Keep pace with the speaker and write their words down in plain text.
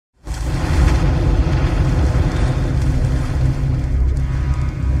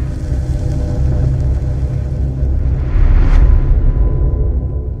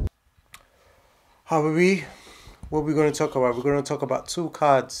How are we? What are we going to talk about? We're going to talk about two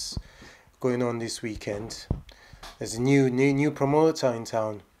cards going on this weekend. There's a new promoter in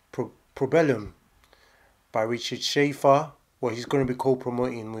town, PROBELLUM, by Richard Schaefer. Well, he's going to be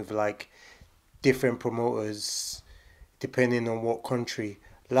co-promoting with like different promoters depending on what country.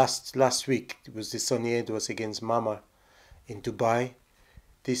 Last week it was the Sunny Edwards against Mama in Dubai.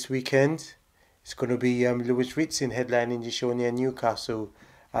 This weekend it's going to be Lewis Ritson headlining the show near Newcastle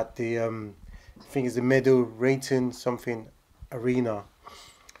at the I think it's the Meadow Rayton something arena.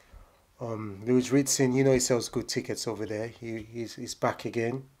 Lewis Ritson, he sells good tickets over there. He's back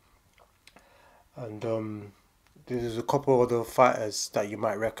again, and there's a couple other fighters that you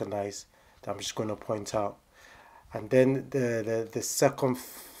might recognize that I'm just going to point out. And then the second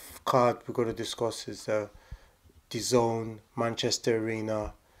card we're going to discuss is the DAZN Manchester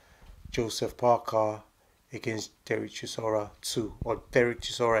Arena Joseph Parker against Derek Chisora 2, or Derek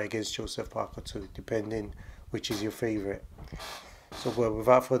Chisora against Joseph Parker 2, depending which is your favorite. So well,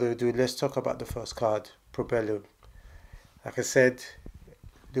 without further ado, let's talk about the first card, PROBELLUM. Like I said,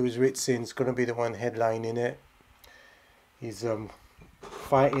 Lewis Ritson's going to be the one headlining it. He's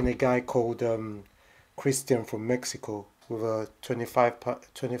fighting a guy called Christian from Mexico with a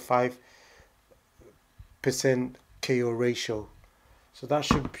 25% KO ratio. So that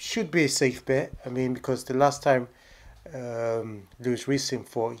should be a safe bet. I mean, because the last time Lewis Ritson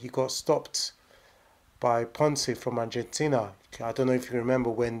fought, he got stopped by Ponce from Argentina. I don't know if you remember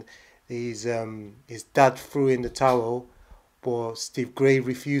when his dad threw in the towel, but Steve Gray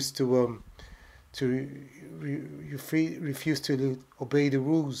refused to obey the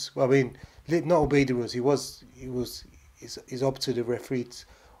rules. Well, I mean, not obey the rules. It's up to the referee.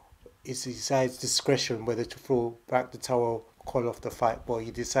 It's his discretion whether to throw back the towel, call off the fight. But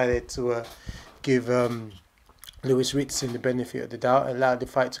he decided to give Lewis Ritson the benefit of the doubt and allow the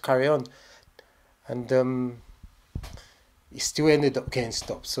fight to carry on. And he still ended up getting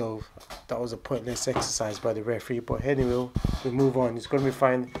stopped. So that was a pointless exercise by the referee. But anyway, we move on. He's going to be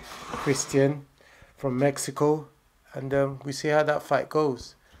fighting Christian from Mexico, and we see how that fight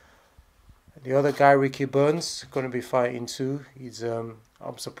goes. The other guy, Ricky Burns, going to be fighting too. He's I'm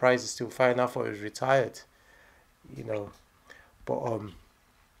surprised he's still fighting. I thought he was retired, but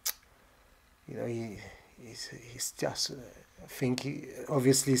he's just I think he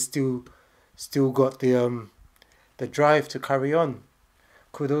obviously still got the drive to carry on.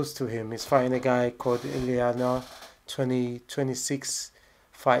 Kudos to him. He's fighting a guy called Ileana, 26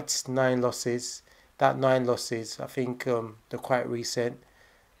 fights, 9 losses. That 9 losses, I think they're quite recent.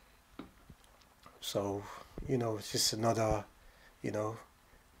 So, it's just another,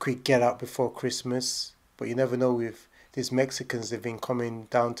 quick get out before Christmas. But you never know with these Mexicans, they've been coming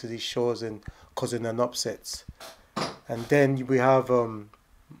down to these shores and causing an upsets. And then we have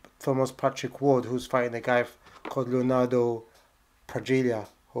Thomas Patrick Ward, who's fighting a guy called Leonardo Padilla.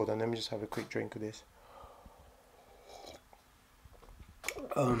 Hold on, let me just have a quick drink of this.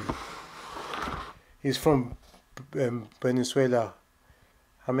 He's from Venezuela.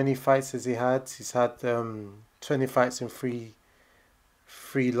 How many fights has he had? He's had 20 fights and three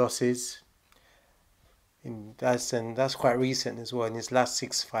losses. And that's quite recent as well. In his last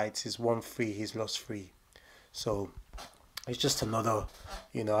 6 fights, he's won 3, he's lost 3. So it's just another,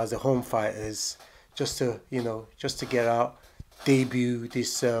 as the home fighters, just to get out, debut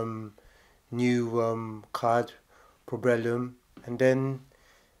this new card, PROBELLUM, and then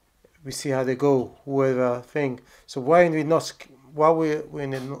we see how they go. Whoever thing. So while we're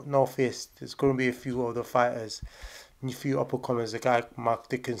in the northeast, there's going to be a few other fighters, a few up-and-comers. The guy Mark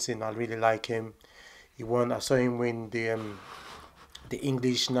Dickinson, I really like him. He won. I saw him win the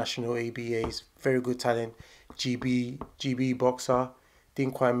English National ABA's very good talent. GB boxer,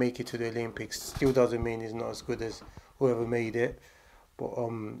 didn't quite make it to the Olympics. Still doesn't mean he's not as good as whoever made it. But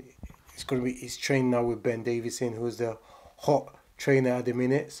he's training now with Ben Davison, who's the hot trainer at the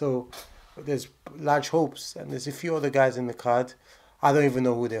minute. So there's large hopes, and there's a few other guys in the card. I don't even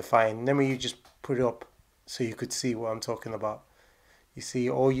know who they're fighting. Let me just put it up so you could see what I'm talking about. You see,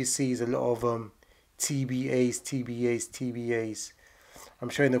 all you see is a lot of TBAs. I'm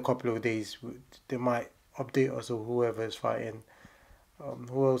sure in a couple of days they might update us or whoever is fighting.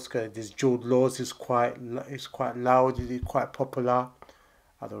 Who else? There's Jude Laws. Is quite loud. He's quite popular.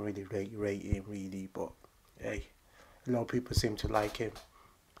 I don't really rate him really, but hey, a lot of people seem to like him.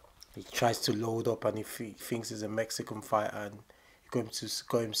 He tries to load up, and if he thinks he's a Mexican fighter, and he got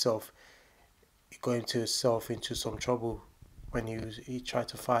himself into some trouble when he tried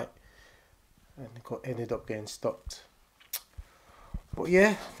to fight, and ended up getting stopped. But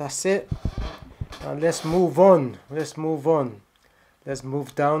yeah, that's it. And let's move on. Let's move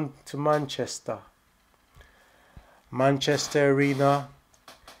down to Manchester. Manchester Arena,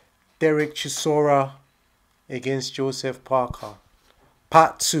 Derek Chisora against Joseph Parker.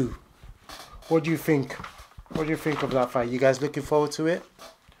 Part 2. What do you think? What do you think of that fight? You guys looking forward to it?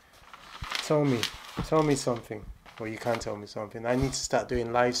 Tell me something. Well, you can't tell me something. I need to start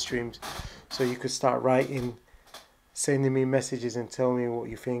doing live streams so you could start writing, sending me messages and tell me what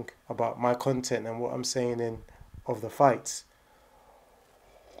you think about my content and what I'm saying of the fights.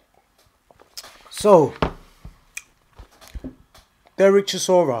 So, Derek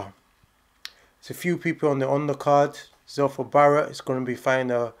Chisora. There's a few people on the undercard. Zelfa Barrett is going to be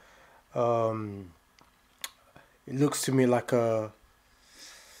fighting a, it looks to me like a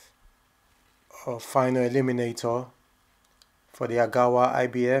final eliminator for the Agawa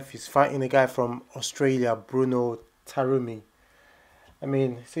IBF. He's fighting a guy from Australia, Bruno Tarumi. I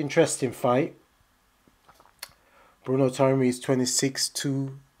mean, it's an interesting fight. Bruno Tarumi is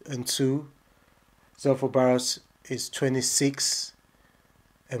 26-2-2. Zelfa Barrett is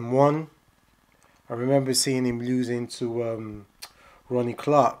 26-1. I remember seeing him losing to Ronnie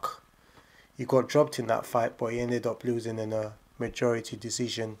Clark. He got dropped in that fight, but he ended up losing in a majority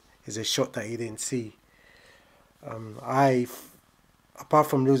decision. It's a shot that he didn't see. Apart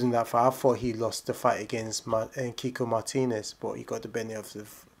from losing that fight, I thought he lost the fight against Kiko Martinez, but he got the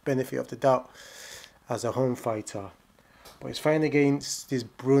benefit of the doubt as a home fighter. But he's fighting against this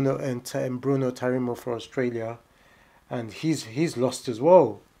Bruno Tarimo for Australia, and he's lost as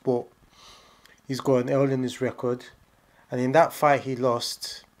well. But he's got an L in his record, and in that fight he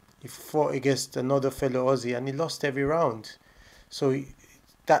lost. He fought against another fellow Aussie, and he lost every round. So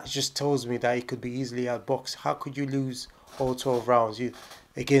that just tells me that he could be easily outboxed. How could you lose all 12 rounds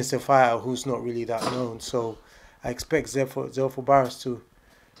against a fighter who's not really that known? So I expect Zelfa Barrett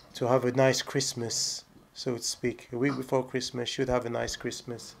to have a nice Christmas, so to speak. A week before Christmas, should have a nice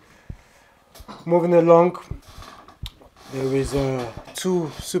Christmas. Moving along, there is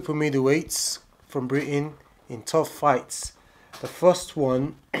 2 super middleweights from Britain in tough fights. The first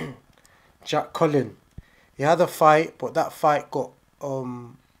one, Jack Cullen. He had a fight, but that fight got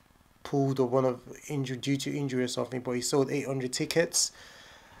pulled or due to injury or something. But he sold 800 tickets,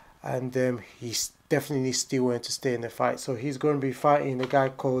 and he's definitely still wanting to stay in the fight. So he's going to be fighting a guy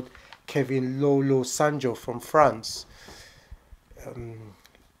called Kevin Lolo Sanjo from France.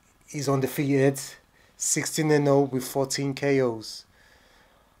 He's undefeated, 16-0 with 14 KOs.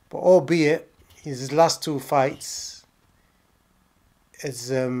 But albeit his last 2 fights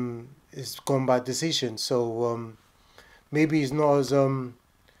is gone by decision, so maybe he's not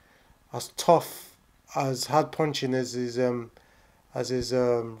as tough, as hard punching as his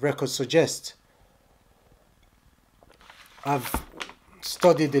record suggests. I've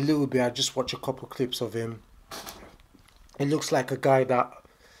studied a little bit. I just watched a couple clips of him. It looks like a guy that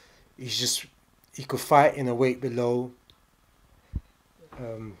he could fight in a weight below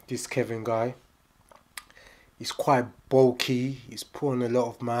this Kevin guy. He's quite bulky. He's put on a lot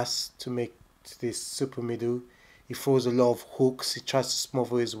of mass to make this super middle. He throws a lot of hooks. He tries to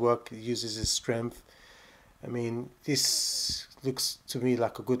smother his work. He uses his strength. I mean, this looks to me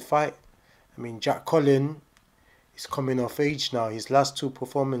like a good fight. I mean, Jack Cullen is coming of age now. His last 2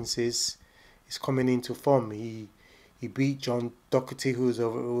 performances, he's coming into form. He beat John Doherty, who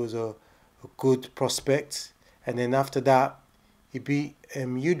was a good prospect, and then after that, he beat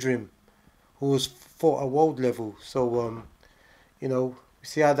Udrim, who was fought at world level. So, you know,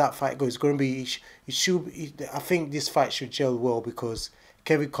 see how that fight goes. It's going to be, I think this fight should gel well, because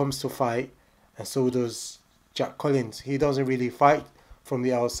Kevin comes to fight, and so does Jack Collins. He doesn't really fight from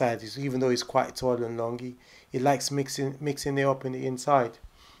the outside, even though he's quite tall and long. He likes mixing it up in the inside.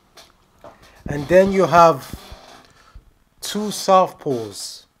 And then you have 2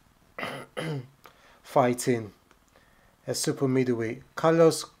 southpaws fighting at super middleweight.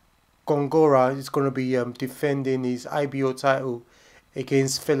 Carlos Gongora is going to be defending his IBO title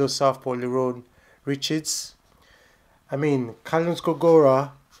against fellow southpaw Lerone Richards. I mean, Carlos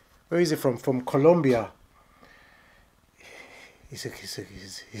Gongora, where is he from? From Colombia. This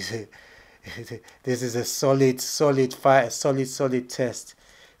is a solid fight, a solid test.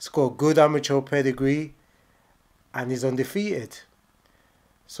 He's got good amateur pedigree, and he's undefeated.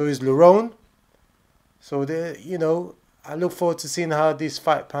 So is Lerone. So you know, I look forward to seeing how this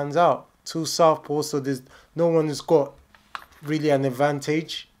fight pans out. 2 southpaws, so there's no one who's got really an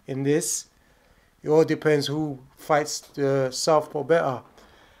advantage in this. It all depends who fights the southpaw better.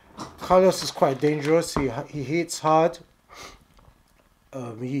 Carlos is quite dangerous. He hits hard.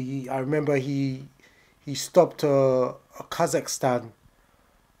 I remember he stopped a Kazakhstan,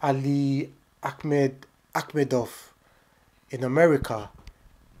 Ali Akhmedov, in America,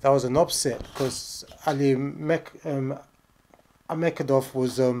 that was an upset because Amekadov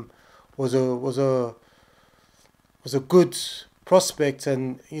was a good prospect,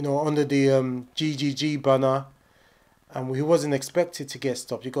 and under the GGG banner, and he wasn't expected to get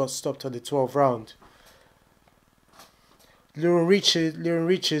stopped. He got stopped at the 12th round. Leon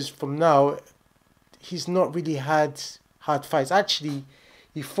Richards from now, he's not really had hard fights. Actually,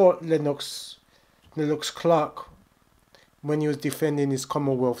 he fought Lennox Clark when he was defending his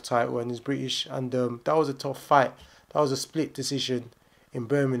Commonwealth title and his British, and that was a tough fight. That was a split decision in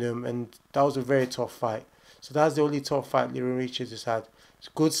Birmingham, and that was a very tough fight. So that's the only tough fight Leon Richards has had. It's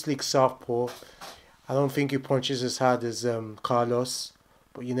good, slick southpaw. I don't think he punches as hard as Carlos,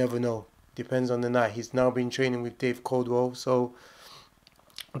 but you never know. Depends on the night. He's now been training with Dave Caldwell, so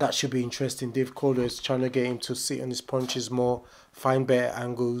that should be interesting. Dave Caldwell is trying to get him to sit on his punches more, find better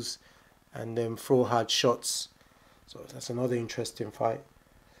angles, and then throw hard shots. So that's another interesting fight.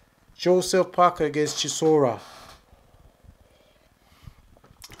 Joseph Parker against Chisora.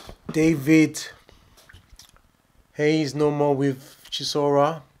 David Hayes no more with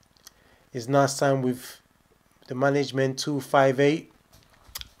Chisora. He's now signed with the management 258.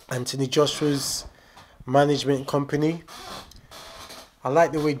 Anthony Joshua's management company. I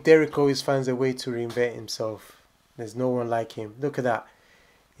like the way Derek always finds a way to reinvent himself. There's no one like him. Look at that.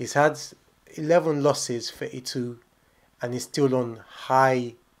 He's had 11 losses, 32, and he's still on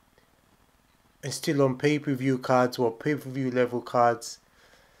high, and still on pay-per-view cards or pay-per-view level cards.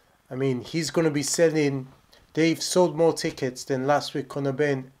 I mean, he's going to be selling. They've sold more tickets than last week Conor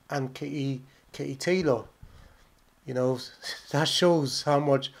Ben and Katie Taylor. That shows how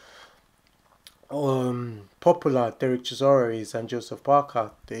much popular Derek Chisora is and Joseph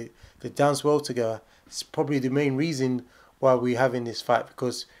Parker. They dance well together. It's probably the main reason why we're having this fight,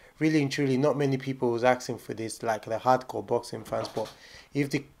 because really and truly not many people was asking for this, like the hardcore boxing fans. But if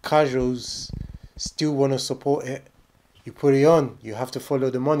the casuals still want to support it, you put it on. You have to follow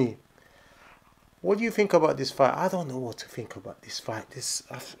the money. What do you think about this fight? I don't know what to think about this fight.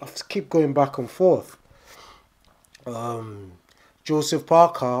 I've keep going back and forth. Joseph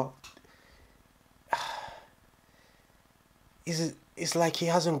Parker, it's like he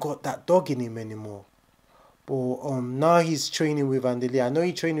hasn't got that dog in him anymore. But now he's training with Vanderlei. I know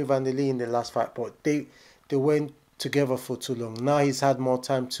he trained with Vanderlei in the last fight, but they went together for too long. Now he's had more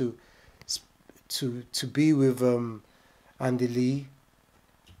time to be with Vanderlei,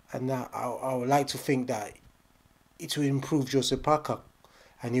 and I would like to think that it will improve Joseph Parker,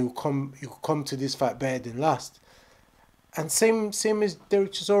 and he will come to this fight better than last. And same as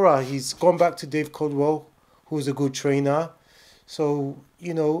Derek Chisora, he's gone back to Dave Caldwell, who's a good trainer. So,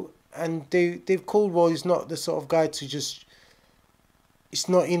 and Dave Caldwell is not the sort of guy to just, it's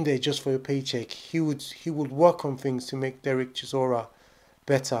not in there just for a paycheck. He would work on things to make Derek Chisora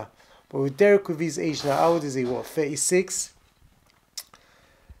better. But with Derek, with his age now, how old is he? 36?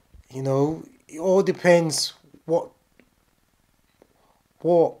 It all depends what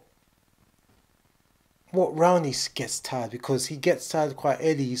round he gets tired, because he gets tired quite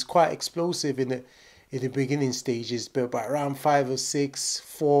early. He's quite explosive in the beginning stages, but by around 5 or 6,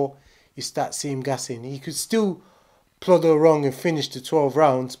 4, you start seeing him gassing. He could still plod along and finish the 12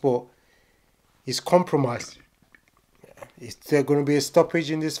 rounds, but he's compromised. Is there going to be a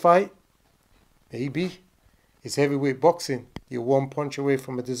stoppage in this fight? Maybe. It's heavyweight boxing. You're one punch away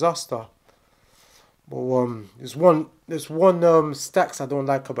from a disaster. But there's one stacks I don't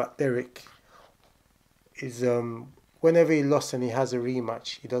like about Derek. Is whenever he lost and he has a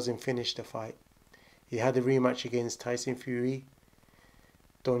rematch, he doesn't finish the fight. He had a rematch against Tyson Fury.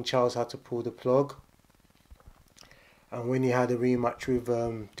 Don Charles had to pull the plug. And when he had a rematch with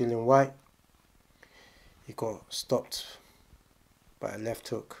Dillian Whyte, he got stopped by a left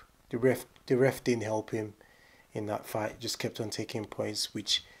hook. The ref didn't help him in that fight. Just kept on taking points,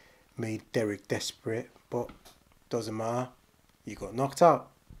 which made Derek desperate. But doesn't matter. He got knocked out.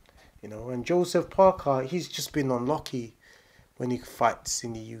 And Joseph Parker, he's just been unlucky when he fights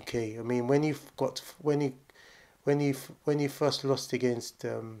in the UK. I mean, when he first lost against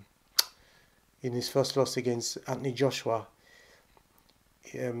in his first loss against Anthony Joshua,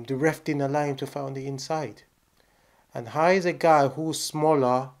 the ref didn't allow him to fight on the inside. And how is a guy who's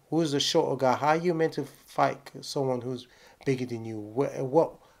smaller, who's a shorter guy, how are you meant to fight someone who's bigger than you? Where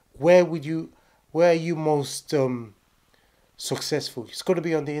are you most successful? It's got to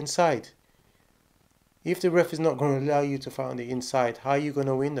be on the inside. If the ref is not going to allow you to fight on the inside, how are you going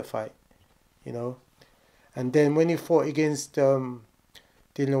to win the fight? And then when he fought against Dillian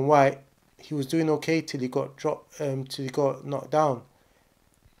Whyte, he was doing okay till he got dropped, till he got knocked down.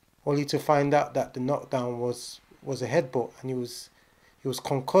 Only to find out that the knockdown was a headbutt, and he was He was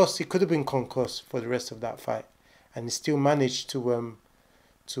concussed. He could have been concussed for the rest of that fight, and he still managed to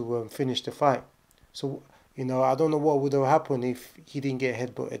finish the fight. So, you know, I don't know what would have happened if he didn't get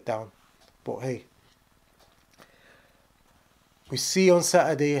headbutted down. But hey, we see on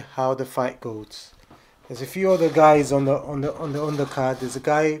Saturday how the fight goes. There's a few other guys on the undercard. There's a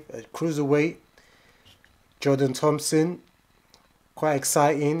guy at cruiserweight, Jordan Thompson. Quite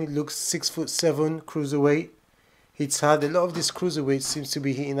exciting. He looks 6'7", cruiserweight. Hits hard. A lot of these cruiserweights seems to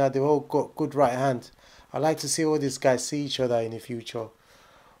be hitting hard. They've all got good right hand. I like to see all these guys see each other in the future.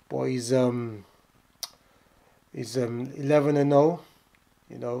 But he's 11-0.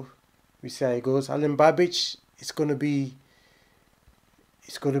 You know, we see how it goes. Alen Babic is gonna be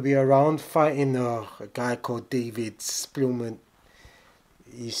around fighting a guy called David Spillman.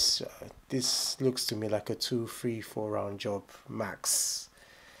 This looks to me like a 2, 3, 4 round job max.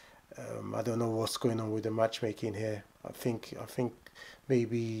 I don't know what's going on with the matchmaking here. I think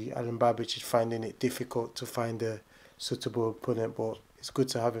maybe Alen Babic is finding it difficult to find a suitable opponent, but it's good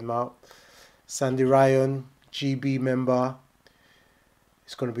to have him out. Sandy Ryan, GB member.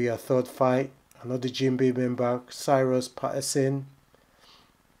 It's going to be a third fight. Another GB member, Cyrus Patterson.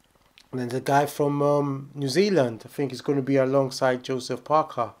 And then the guy from New Zealand, I think is going to be alongside Joseph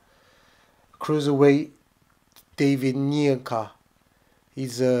Parker. Cruiserweight, David Nyanka.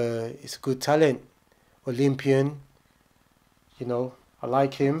 He's a good talent. Olympian. You know, I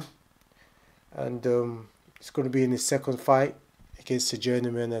like him. And it's going to be in his second fight against the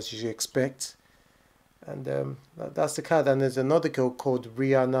journeyman, as you expect. And that's the card. And there's another girl called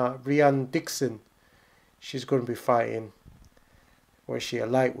Rianne Dixon. She's going to be fighting. Or is she a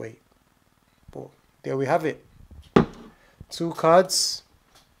lightweight? But there we have it. 2 cards.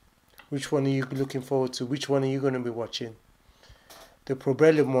 Which one are you looking forward to? Which one are you going to be watching? The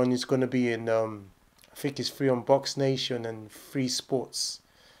Probellum one is going to be in, I think it's free on Box Nation and Free Sports.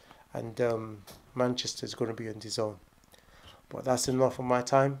 And Manchester is going to be on DAZN. But that's enough of my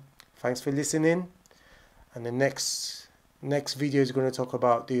time. Thanks for listening. And the next video is going to talk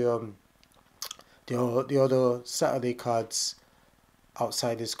about the other Saturday cards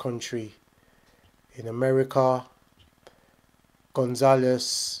outside this country. In America,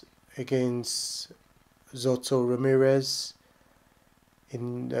 Gonzalez against Zoto Ramirez.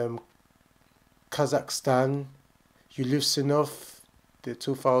 In Kazakhstan, Yulisinov, the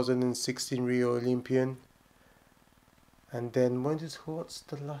 2016 Rio Olympian. And then what's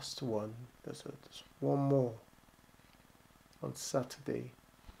the last one? There's one more on Saturday.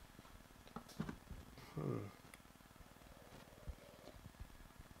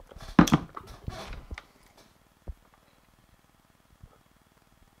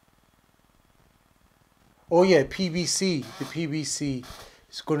 Oh yeah, PBC. The PBC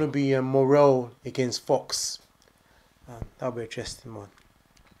is going to be Morel against Fox. That'll be an interesting one.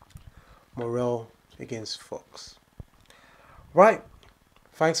 Morel against Fox. Right.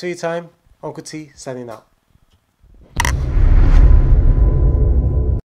 Thanks for your time. Uncle T signing out.